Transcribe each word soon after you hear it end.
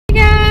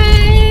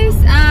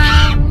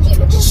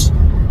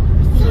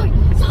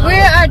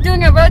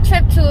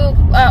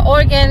to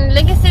Oregon,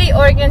 Lincoln City,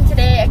 Oregon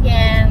today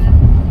again.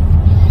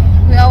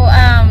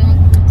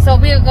 So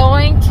we're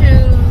going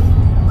to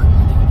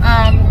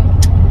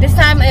this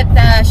time at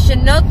the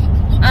Chinook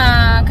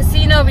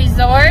Casino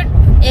Resort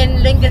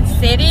in Lincoln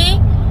City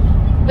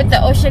with the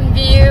ocean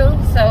view.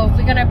 So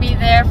we're gonna be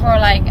there for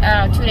like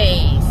 2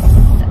 days.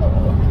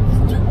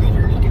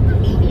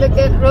 Look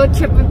at road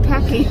trip and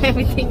packing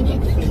everything.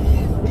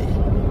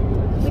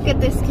 Look at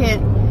this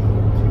kid.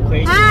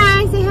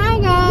 Hi, say hi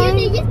guys.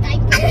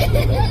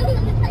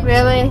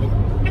 Really?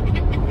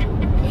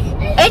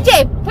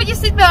 AJ, put your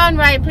seatbelt on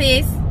right,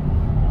 please.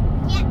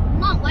 Yeah,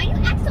 Mom, why do you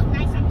act so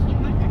nice on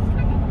camera? That's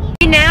kind of weird.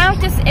 We now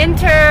just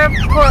enter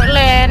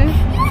Portland,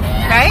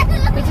 right?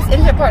 We just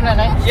enter Portland,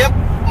 right? Yep.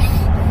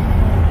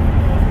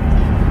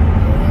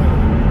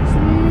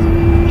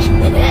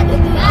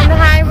 On the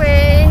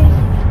highway.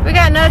 We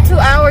got another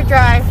 2-hour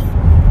drive.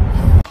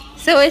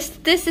 So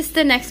this is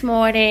the next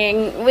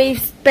morning. We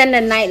spent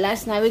the night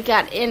last night. We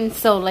got in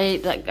so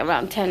late, like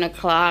around 10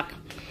 o'clock.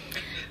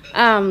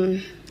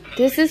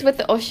 This is with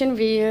the ocean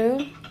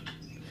view.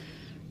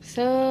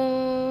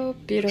 So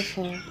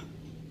beautiful.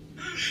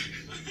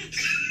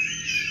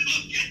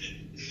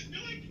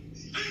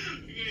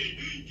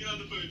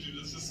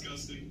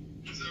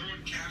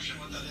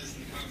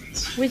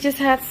 We just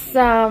had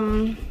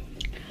some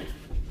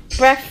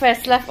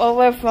breakfast left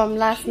over from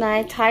last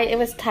night. It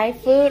was Thai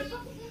food.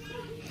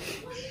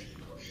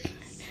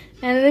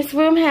 And this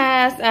room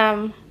has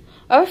a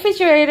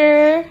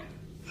refrigerator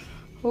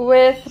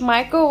with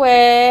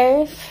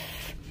microwave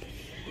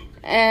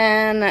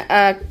and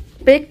a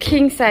big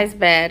king size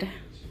bed.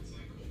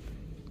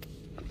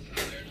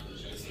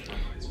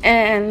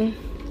 And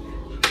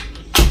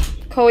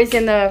Chloe's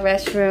in the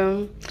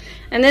restroom.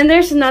 And then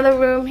there's another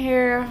room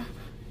here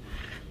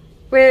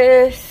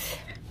with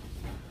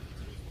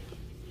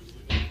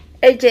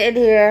AJ in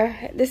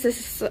here. This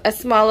is a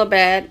smaller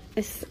bed.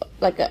 It's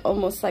like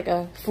almost like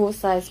a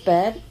full-size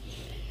bed.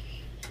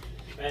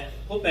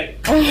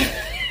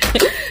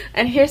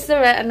 And here's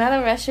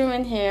another restroom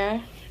in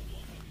here.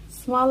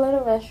 Small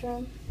little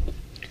restroom.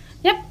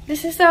 Yep,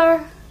 this is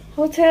our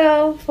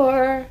hotel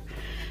for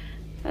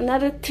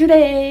another 2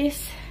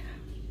 days.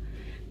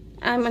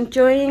 I'm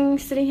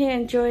sitting here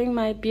enjoying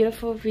my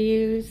beautiful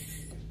views.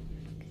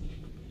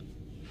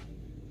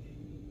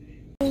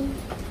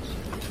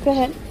 Go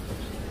ahead.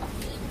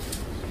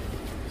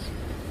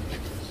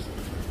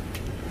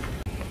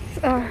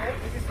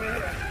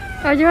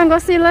 Oh, you want to go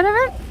see a little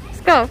bit?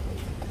 Let's go.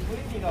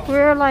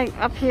 We're like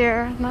up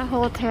here in the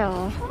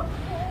hotel.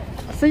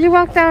 So you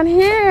walk down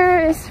here,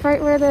 it's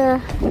right where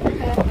the...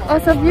 Oh,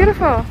 so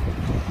beautiful.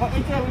 When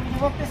you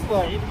walk this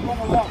way, if you want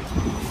to walk,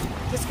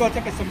 just go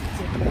take some...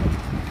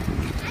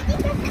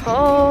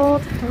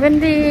 Cold,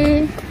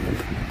 windy.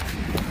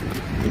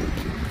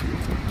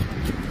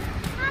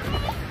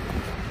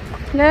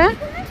 No?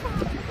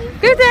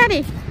 Go,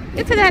 Daddy.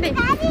 Get to Daddy.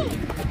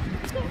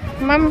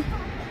 Mom.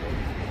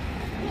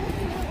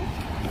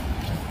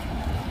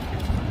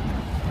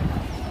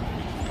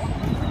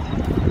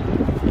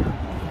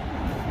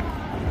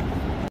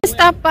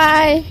 Stop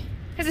by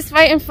because it's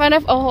right in front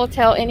of a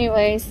hotel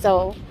anyway.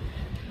 So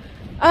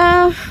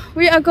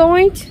we are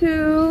going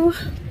to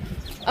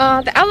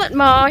the outlet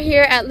mall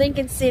here at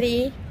Lincoln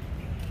City.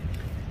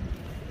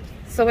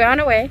 So we're on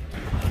our way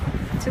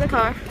to the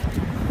car.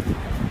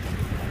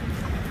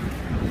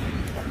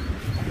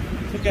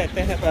 Okay,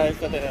 they have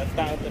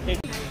the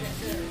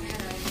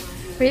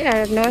We are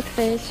at North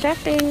Face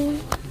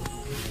shopping.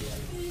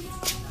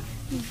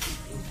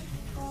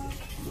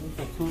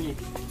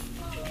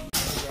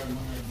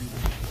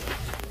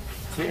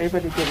 So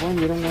everybody get one,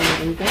 you don't want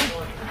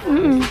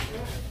anything?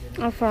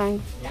 I'm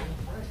fine.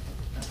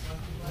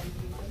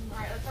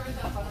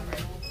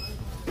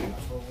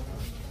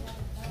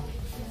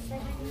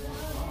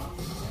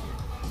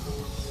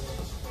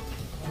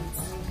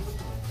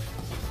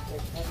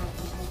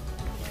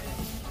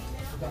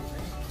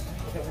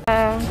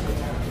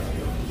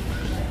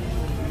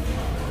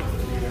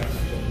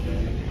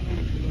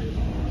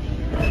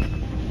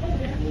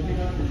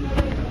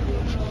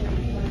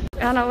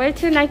 On our way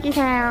to Nike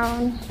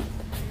Town.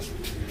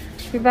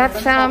 We bought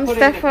some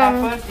stuff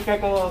from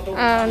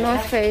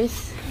North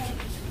Face.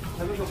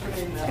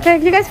 Okay,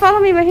 you guys follow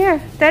me right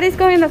here. Daddy's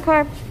going in the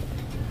car.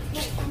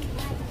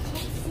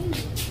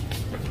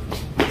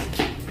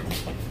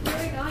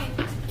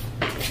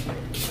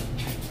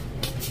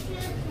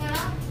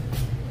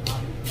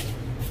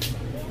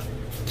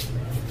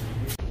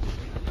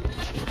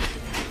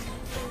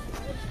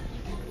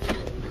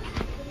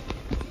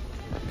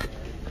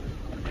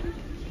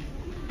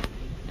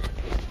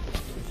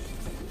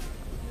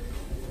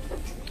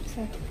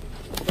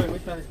 Where are we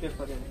going? Which one is good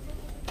for them?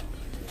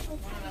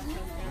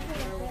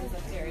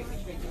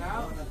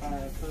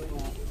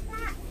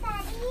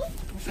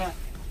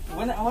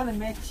 I want to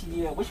match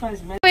you. Which one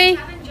is match?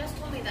 Kevin just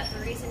told me that's the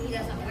reason he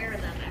doesn't wear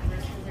them at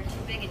first because they're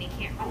too big and he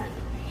can't run them.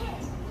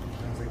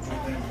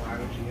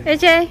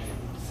 AJ.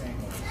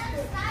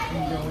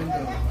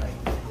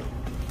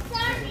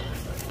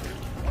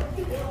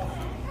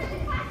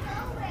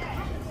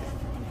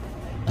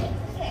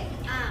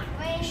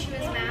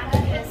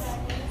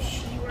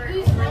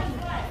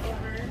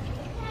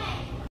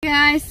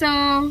 guys,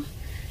 so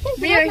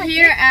we are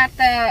here at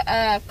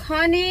the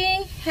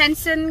Connie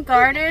Hansen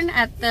Garden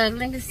at the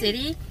Lincoln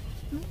City.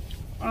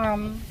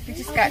 We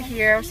just got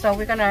here, so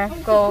we're gonna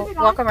go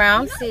walk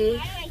around, see.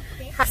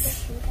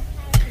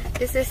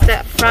 This is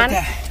the front.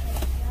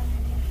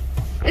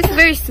 It's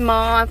very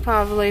small,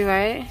 probably,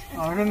 right?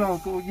 I don't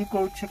know. You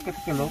go check it.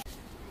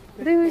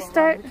 Do we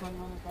start?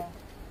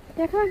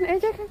 Yeah, come on,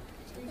 AJ, come.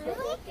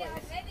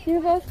 You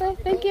both go?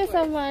 Thank you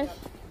so much.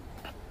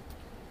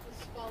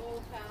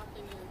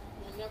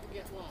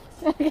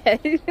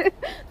 Okay,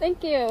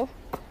 thank you.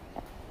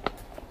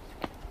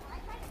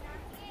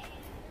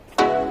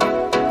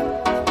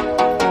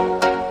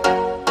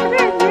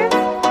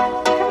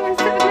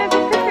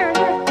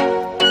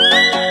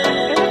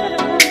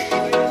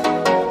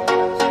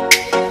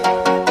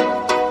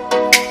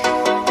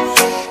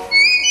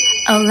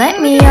 Oh,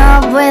 let me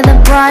up with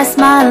a bright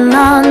smile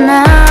on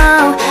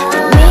now.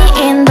 Put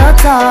me in the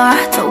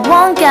dark, so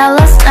won't get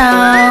lost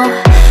now.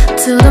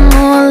 To the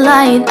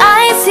moonlight,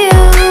 eyes you,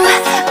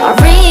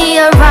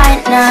 Maria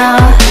right now.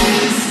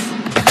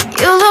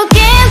 You look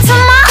into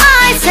my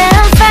eyes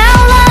and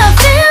found love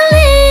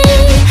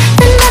feeling.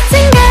 Then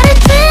nothing got it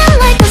feel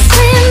like a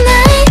slim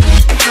night.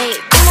 Hey,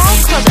 come on,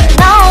 closer.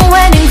 Now I'm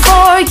waiting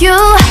for you,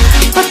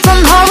 but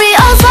don't hurry,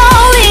 oh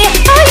slowly.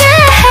 Oh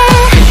yeah,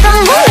 the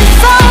moon is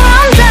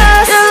around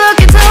us. You look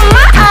into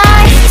my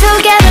eyes,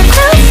 together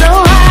feel so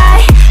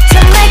high. To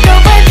make a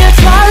way to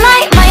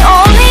twilight, my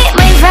only,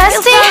 my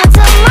bestie.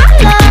 To my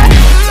love,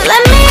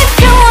 let me if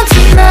you want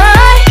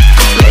tonight.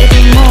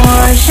 Maybe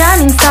more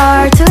shining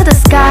star to the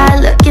sky,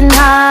 looking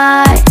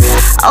high.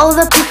 All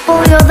the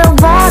people, you're the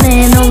one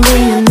and only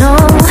you know.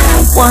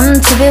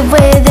 Want to be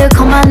with you,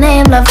 call my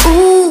name, love.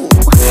 Ooh,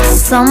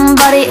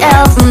 somebody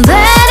else, and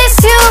that is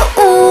you.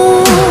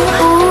 Ooh,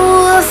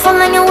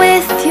 falling in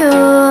with you.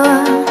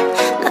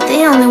 Not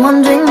the only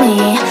one doing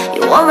me.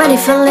 You already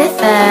feel it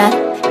there.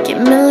 Give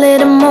me a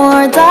little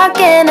more dark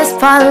in the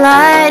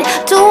spotlight.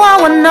 Do I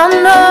wanna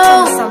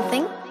know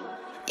something?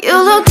 You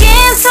look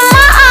into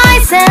my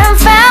eyes and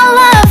found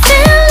love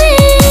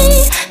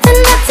feeling. Then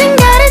nothing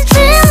got it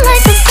feel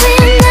like a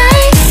slim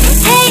night.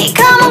 Hey,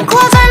 come on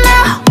closer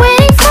now,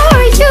 waiting for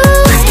you.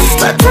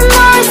 But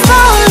tomorrow's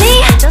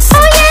slowly.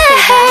 Oh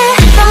yeah,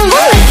 the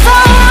moon is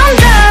around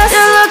us.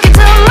 You look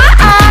into my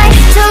eyes,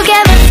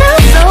 together feel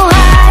so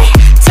high.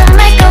 To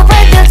make a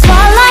way to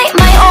twilight,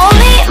 my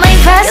only, my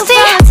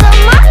bestie. To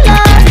my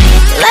love,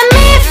 let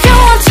me if you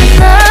want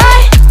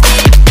tonight.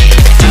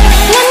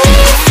 Let me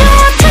if you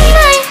want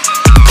tonight.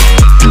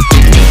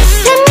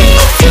 Let me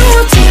if you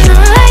want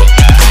tonight.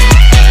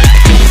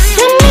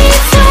 Let me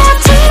if you want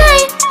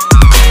tonight.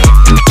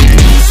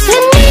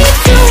 Let me if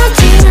you want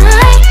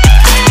tonight.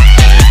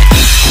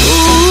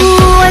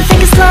 Ooh, I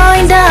think it's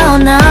slowing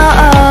down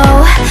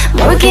now.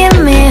 More give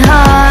me a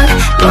hug,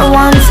 more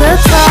want to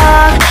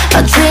talk.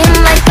 A dream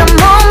like a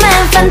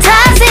moment,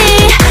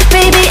 fantasy.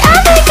 Baby, I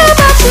think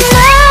about you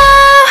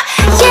now.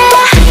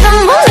 Yeah, the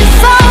moon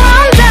is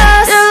around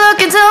us. You look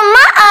into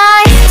my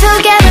eyes,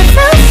 together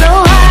feel so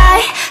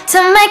high. To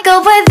make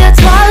up with your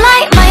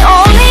twilight, my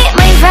only,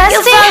 my bestie.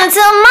 You fell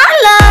into my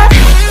love.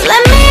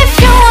 Let me if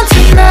you want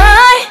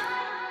tonight.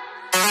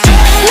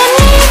 Let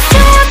me if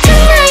you want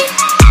tonight.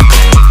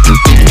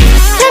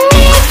 Let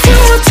me if you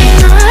want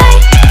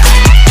tonight.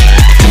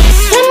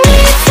 Let me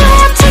if you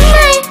want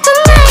tonight,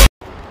 tonight.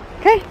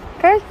 Okay,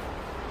 Kurt,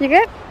 you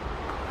good?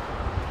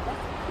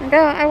 Go,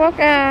 I walk,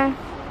 I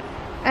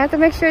have to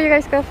make sure you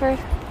guys go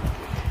first.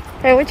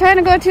 Okay, we're trying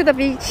to go to the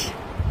beach.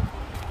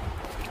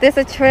 There's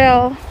a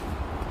trail.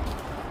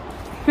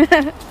 Look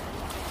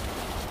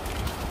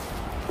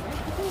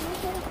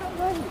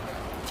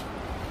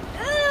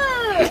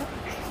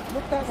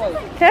that way.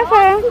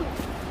 Careful.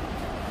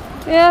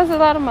 Yeah, there's a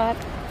lot of mud.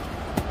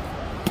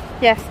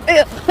 Yes.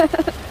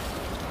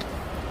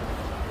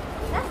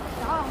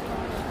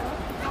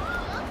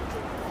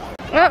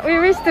 Oh, we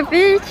reached the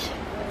beach.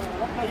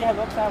 Yeah,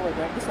 look that way.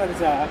 This one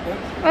is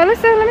Oh,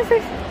 listen, let me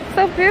see.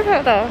 So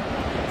beautiful though.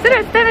 Sit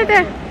there, stand right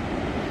there.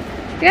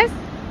 Yes?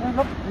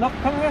 Look,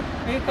 come here.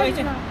 Here you go, AJ.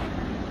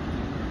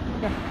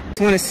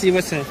 Just want to see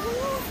what's in.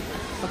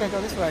 Okay,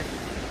 go this way.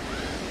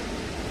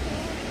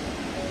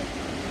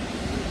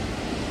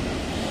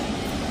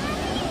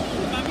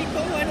 Mommy, go.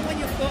 I don't want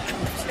you to go.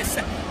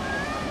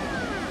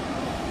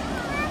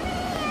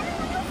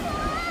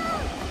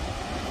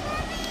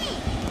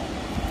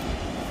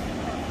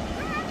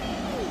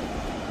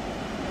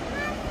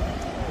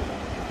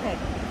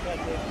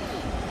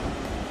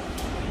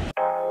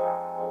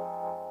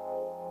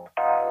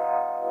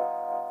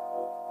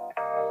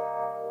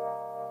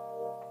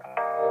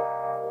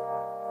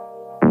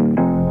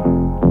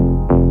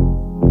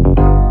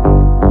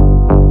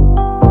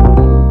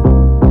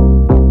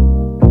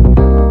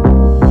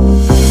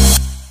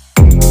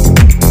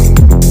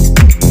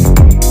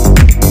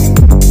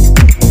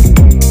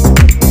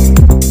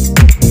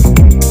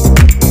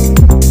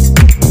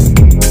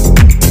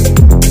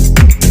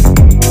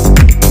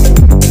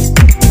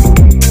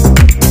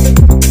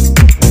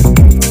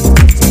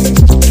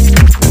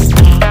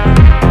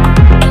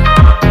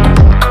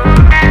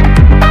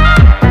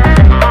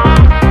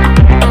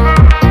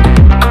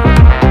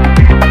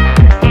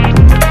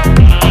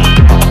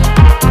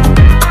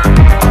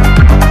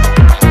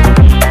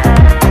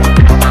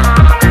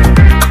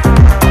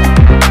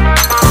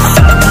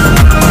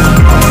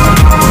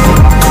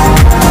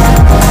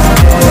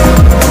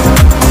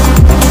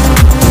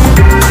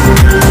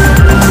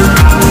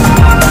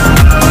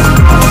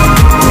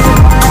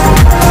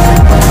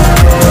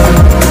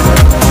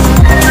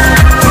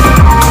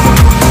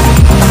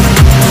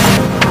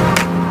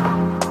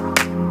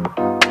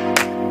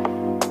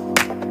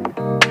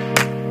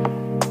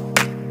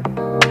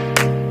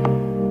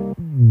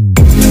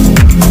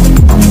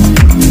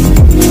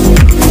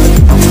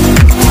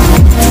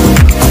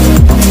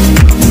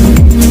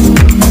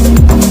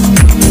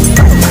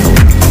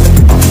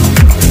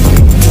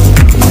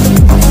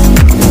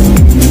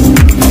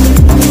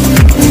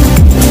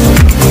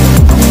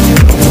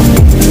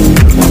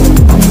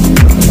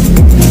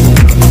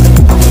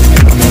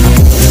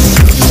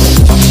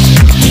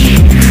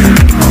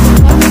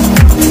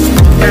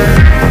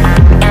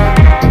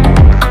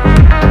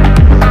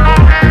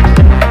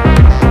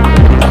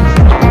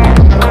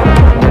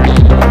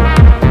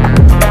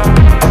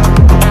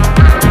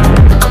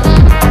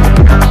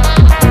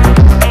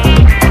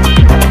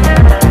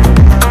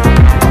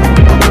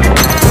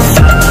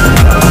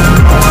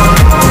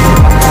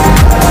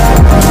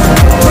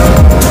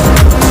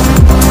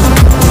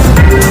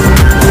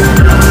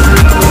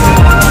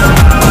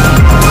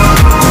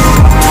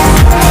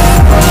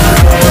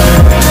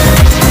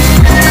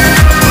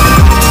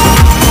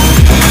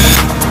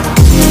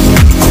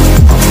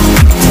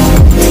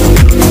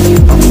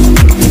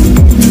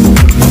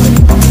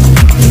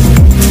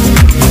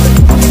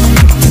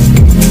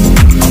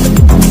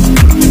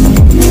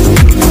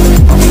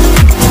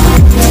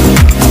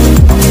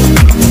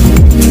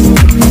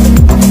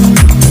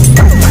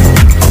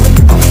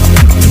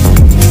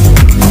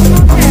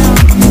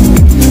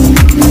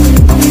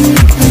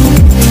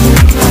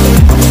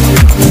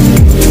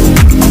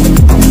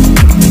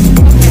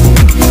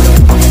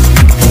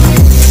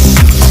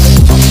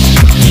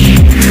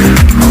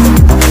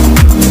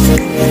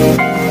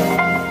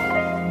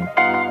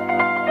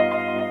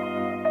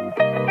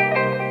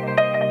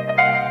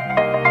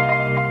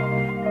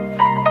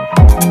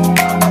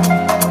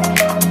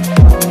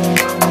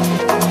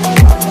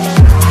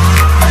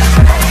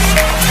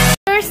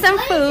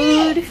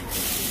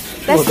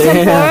 The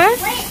tempura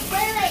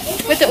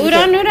with the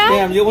udon noodle.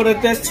 Damn, you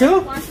ordered this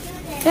too?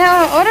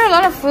 Yeah, I ordered a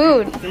lot of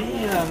food.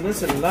 Damn,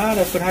 there's a lot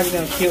of food. How you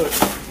gonna kill it?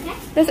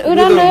 There's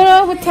udon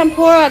noodle with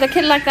tempura. The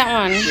kid liked that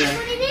one. Yeah.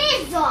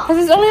 Cause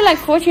it's only like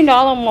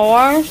 $14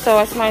 more, so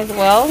I might as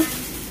well.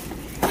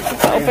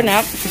 Let's open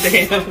up.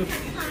 Damn.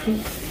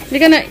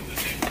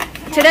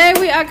 Today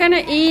we are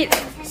gonna eat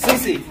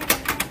Sushi.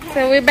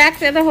 So we're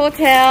back at the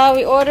hotel.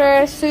 We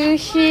ordered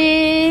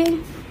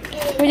sushi.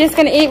 We're just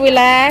gonna eat,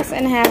 relax,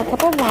 and have a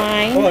cup of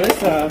wine. Oh,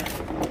 this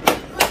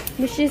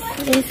Which is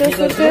miso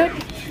soup.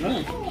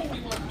 no.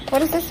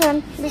 What is this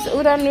one? This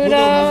udon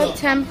noodle,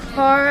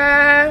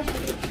 tempura.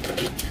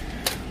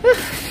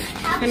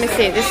 Let me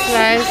see. This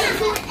rice.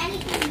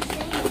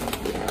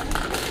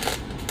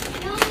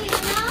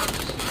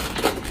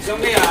 It's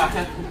only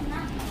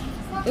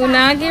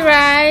Unagi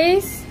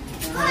rice.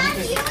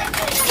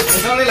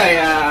 it's only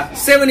like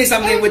 70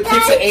 something with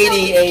tips of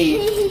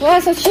 88. Wow,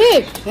 so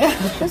cheap. Yeah.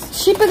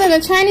 That's cheaper than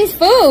the Chinese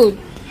food.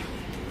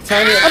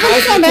 Chinese. Open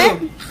this one,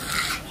 babe.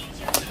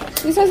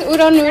 This is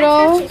udon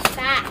noodle.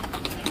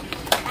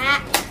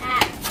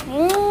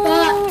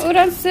 Ooh,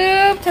 udon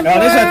soup, tempura. Oh,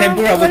 this is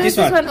tempura with this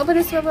one. Open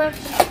this one.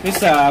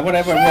 This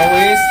whatever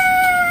always.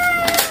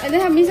 And they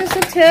have miso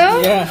soup too?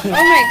 Yeah. Oh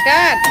my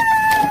god.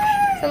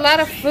 It's a lot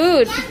of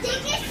food.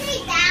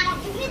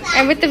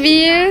 And with the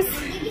views.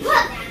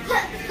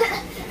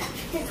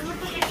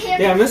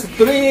 Yeah, this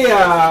 3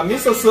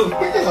 miso soup.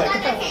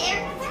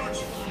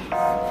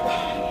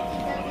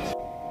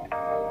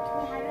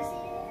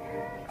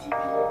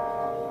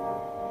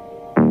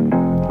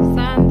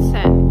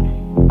 Sunset.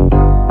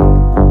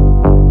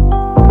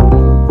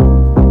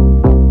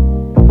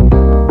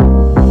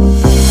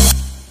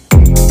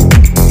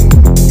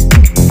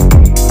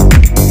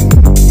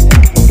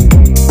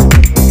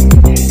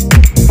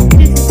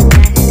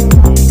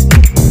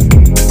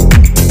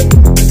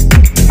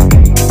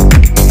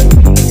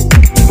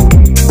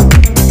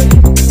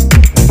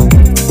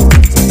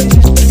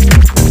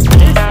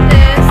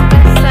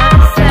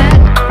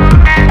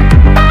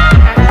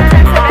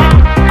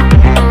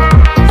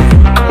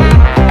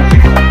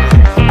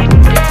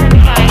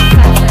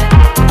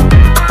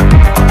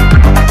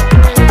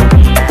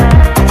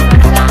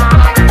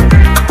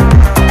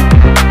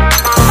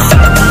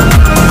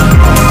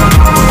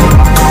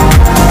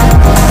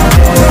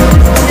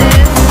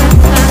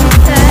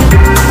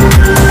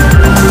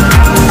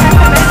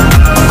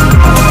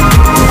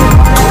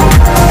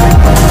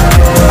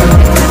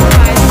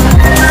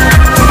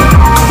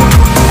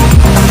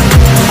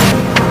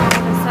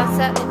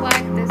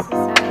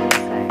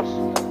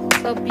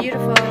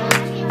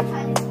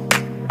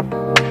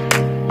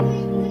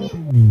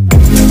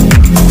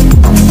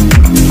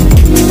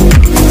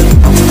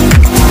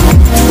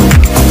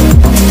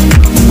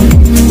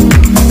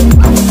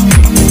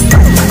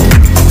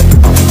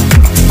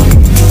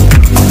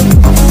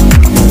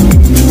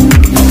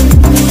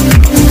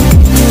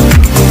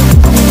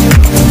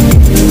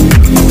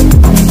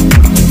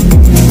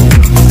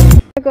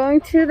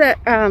 Going to the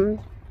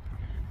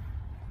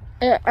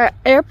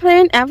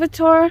airplane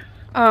Avatar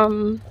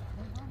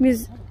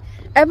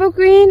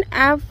Evergreen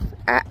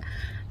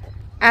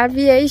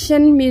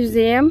Aviation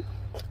Museum.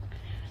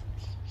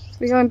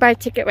 We're going to buy a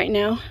ticket right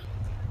now.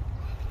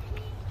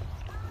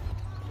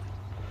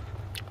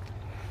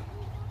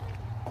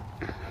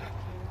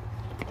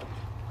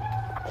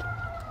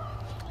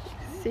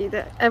 See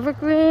the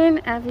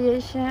Evergreen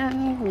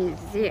Aviation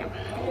Museum.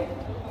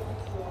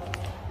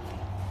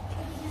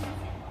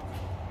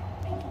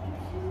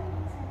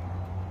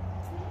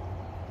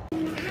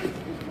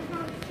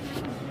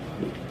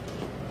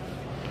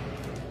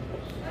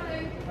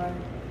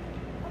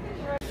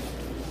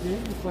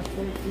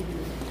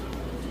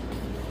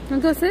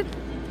 Want to go sit?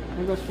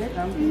 Go straight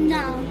down.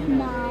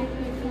 No.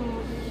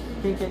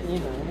 Can get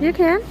in, right? You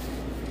can.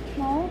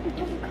 No,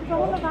 because of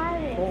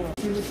coronavirus. Oh,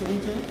 see this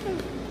engine?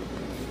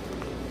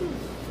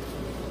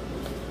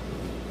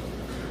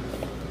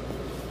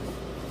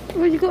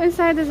 When you go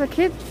inside, there's a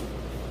kid.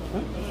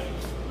 Huh?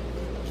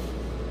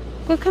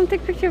 Go, come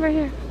take a picture right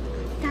here.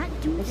 That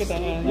Look at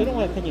that. You don't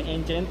want to take your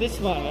engine. This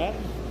one, right?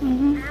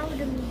 out of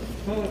me.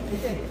 Oh,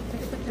 okay.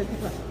 Take a picture.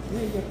 This one.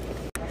 There you go.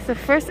 It's the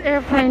first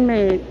airplane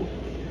made.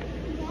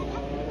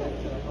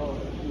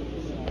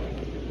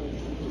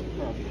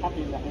 Hop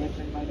in the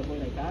airplane right away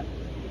like that.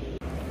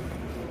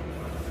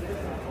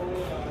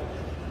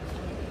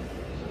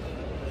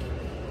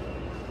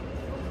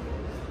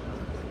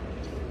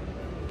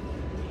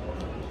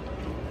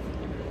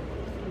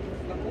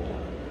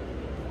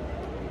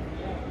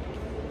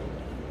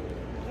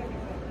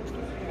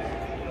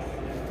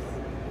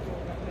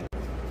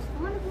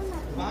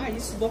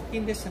 Just walk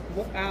in this,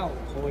 walk out.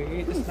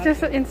 It's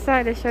just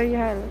inside. They show you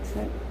how it looks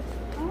like.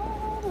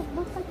 Oh, it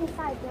looks like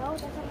inside, bro.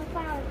 That's what the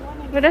flowers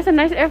wanted. But that's a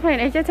nice airplane.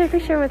 AJ, take a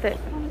picture with it.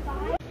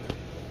 25.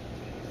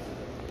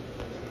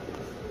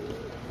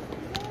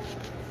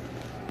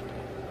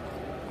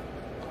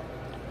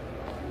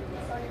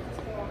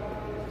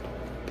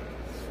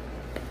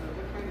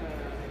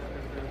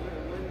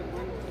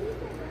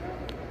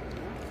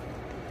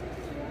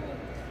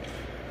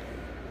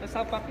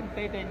 South Park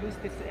they use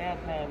this ad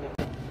now.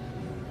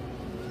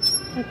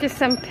 Get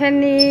some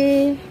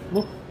penny,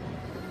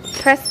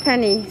 pressed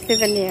penny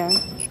souvenir.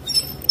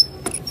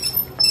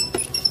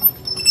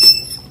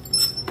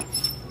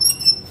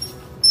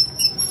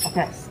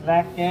 Okay,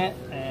 slack it.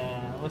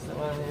 What's the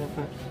one you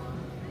put?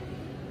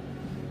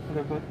 What do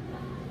I put?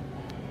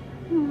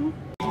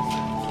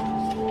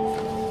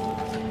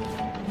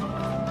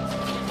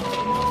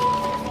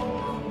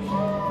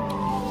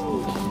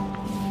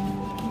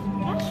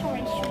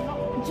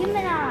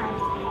 Gemini.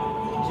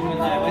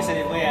 Gemini, where's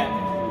it? Where?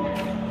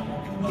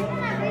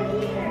 Gemini right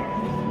here.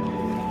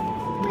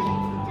 Wait,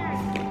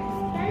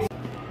 there.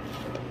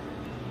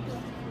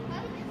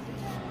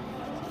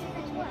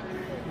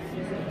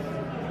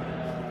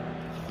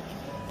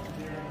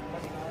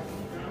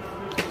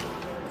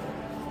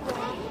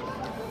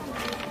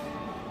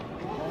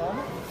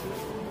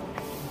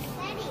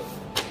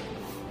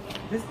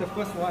 This is the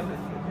first one.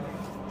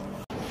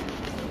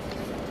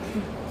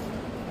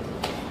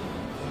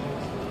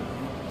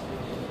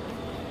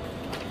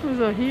 It was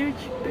a huge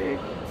big.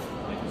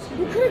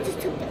 We could have just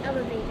took the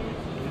elevator.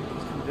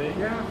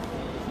 Yeah.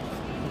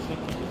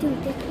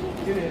 Dude, they could have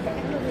took the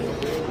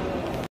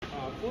elevator.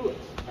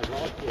 Bullets,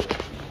 hydraulic bullets.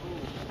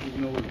 Even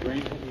though it was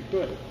rain, we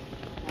could.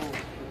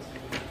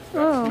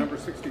 Oh. Number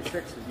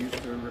 66 is used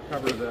to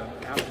recover the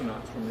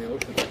astronauts from the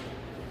ocean.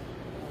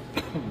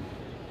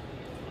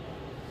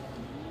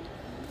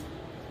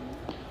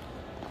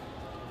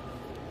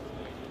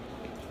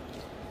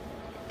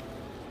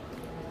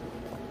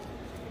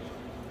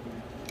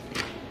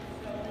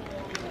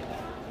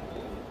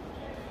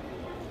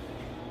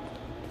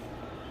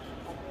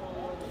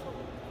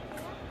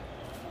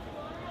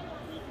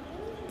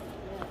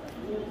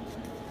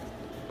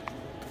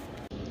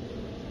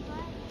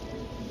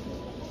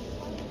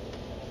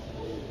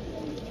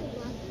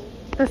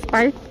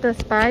 The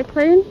spy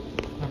plane?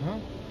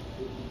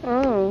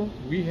 Oh,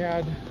 We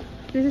had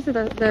this is the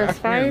Back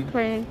spy then.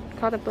 plane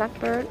called the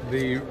Blackbird.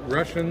 the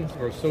Russians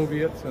or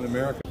Soviets and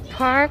Americans.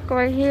 Park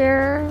right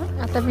here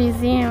at the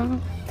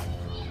museum.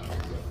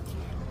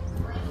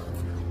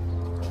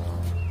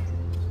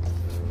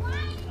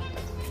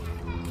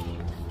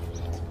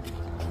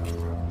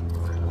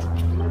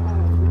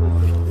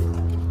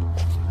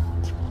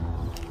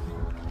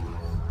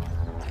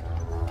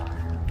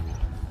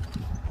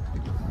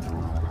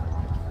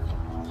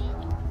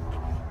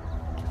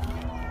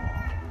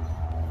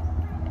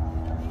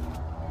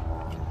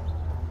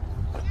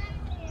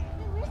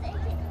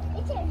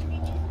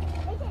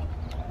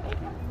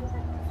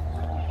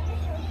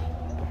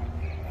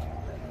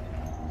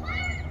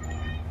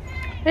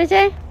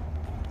 AJ?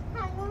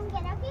 Hi, you want to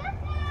get up here?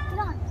 Get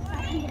on. I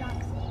can get on.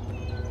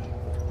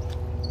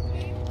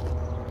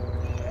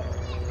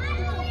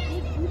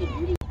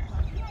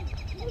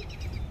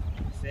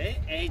 See?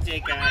 AJ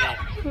got it.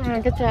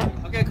 Oh, good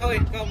job. Okay, Chloe,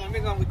 go. Mommy,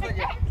 go. We got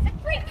you.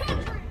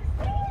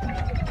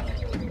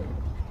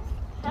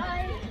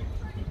 Hi.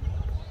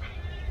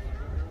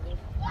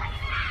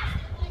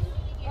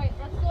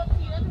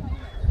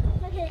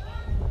 Okay.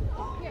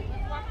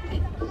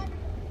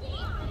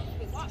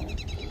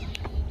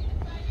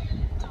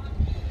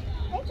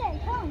 AJ,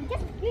 come.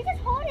 You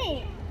just hold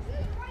it.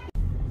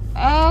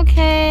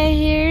 Okay,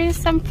 here's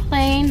some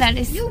plane that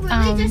is You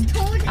really just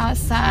told it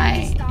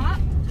outside. Stop.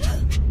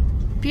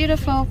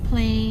 Beautiful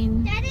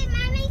plane. Daddy,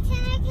 Mommy,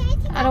 can I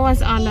take Other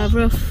one's on the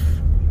roof.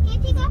 Can I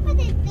take off the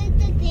thing?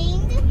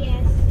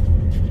 Yes.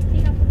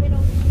 Take off the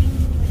little thing,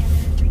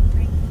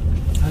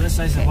 whatever. Other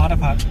side's the water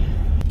park.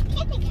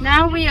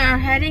 Now we are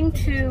heading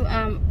to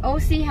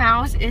OC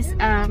House. It's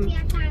a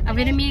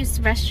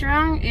Vietnamese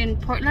restaurant in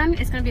Portland.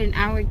 It's gonna be an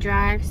hour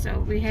drive,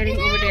 so we're heading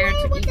over there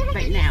to eat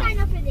right now. Sign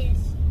up for this.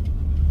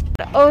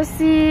 The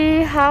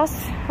OC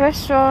House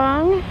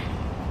restaurant.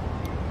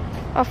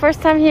 Our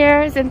first time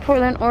here is in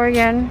Portland,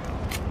 Oregon.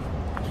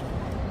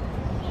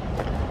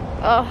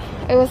 Oh,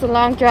 it was a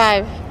long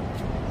drive,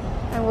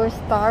 and we're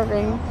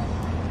starving.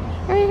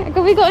 Alright,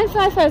 we go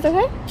inside first,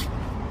 okay?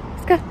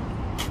 Let's go.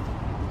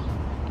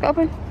 Go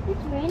open.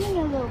 It's raining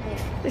a little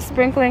bit. It's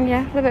sprinkling,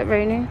 yeah, a little bit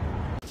raining.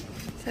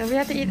 So we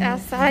have to eat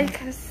outside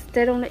because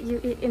they don't let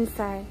you eat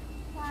inside.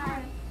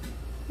 Why?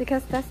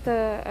 Because that's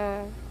the,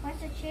 Where's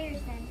the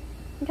chairs then?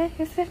 okay,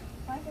 here's it.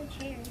 Where's the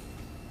chairs?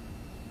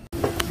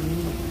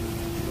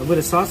 With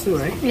the sauce too,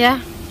 right?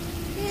 Yeah,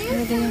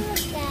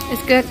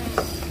 it's good.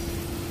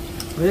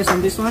 What is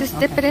on this one? Just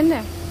dip it in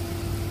there.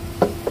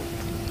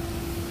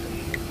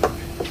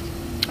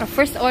 Our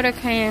first order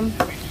came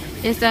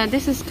is,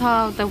 this is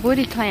called the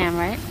woody clam,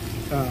 right?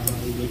 I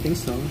think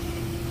so.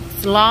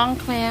 It's long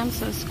clam,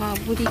 so it's called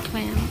woody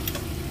clam.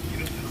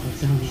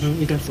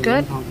 It's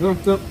good. Go,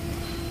 go.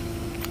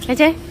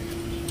 AJ?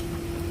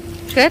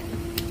 Good?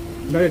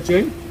 Got a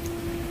drink?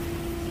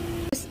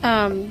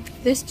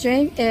 This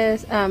drink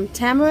is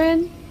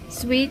tamarind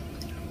sweet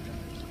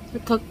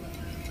cooked.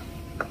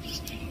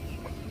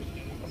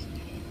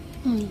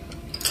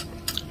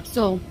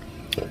 So,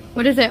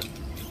 what is it?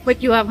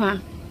 What you have, huh?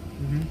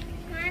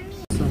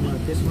 Some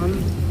of this one.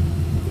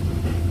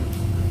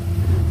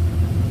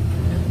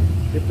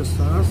 Dip the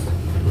sauce.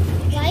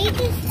 Why you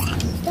just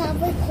stop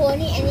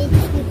recording and then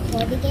just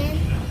record again?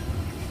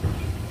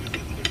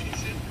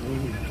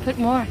 Put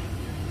more.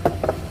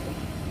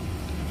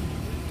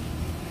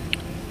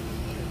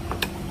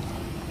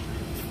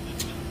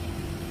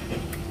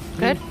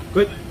 Good?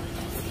 Good.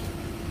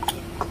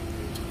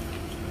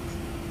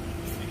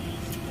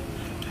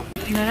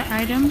 Another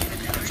item.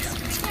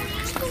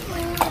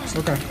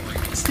 Okay.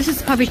 This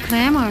is probably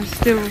clam or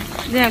still?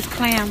 Yeah, it's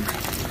clam.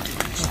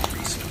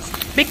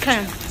 Big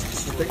clam.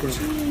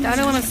 The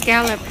other one is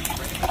scallop.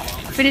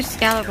 Finished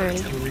scallop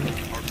already.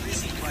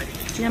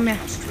 Yummy.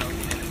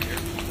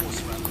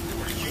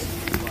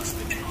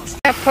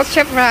 Pork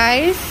chop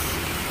rice.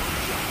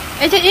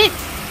 Eat.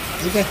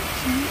 Okay.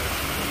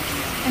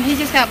 And he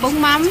just got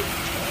bông mắm,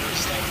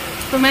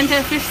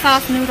 fermented fish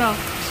sauce noodle.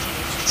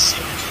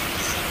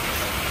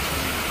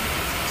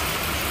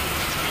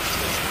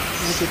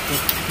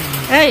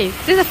 Hey,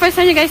 this is the first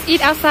time you guys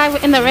eat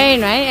outside in the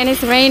rain, right? And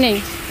it's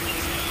raining.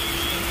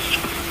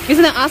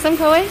 Isn't it awesome,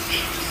 Chloe?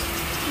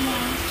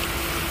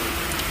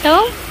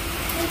 No.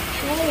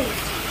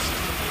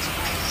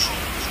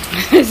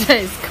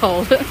 It's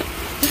cold. If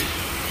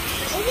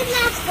it's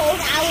not cold,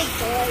 I would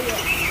boil it.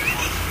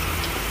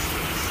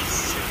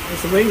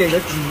 It's raining.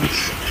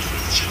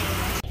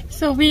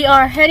 So we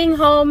are heading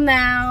home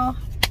now.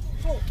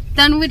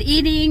 Done with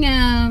eating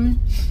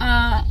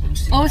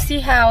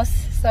OC house.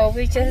 So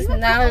we just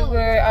we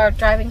are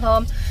driving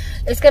home.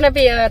 It's gonna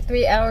be a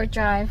 3-hour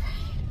drive.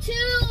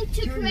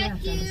 To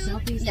correct you.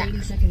 Yeah.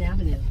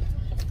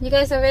 You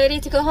guys are ready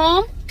to go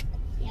home?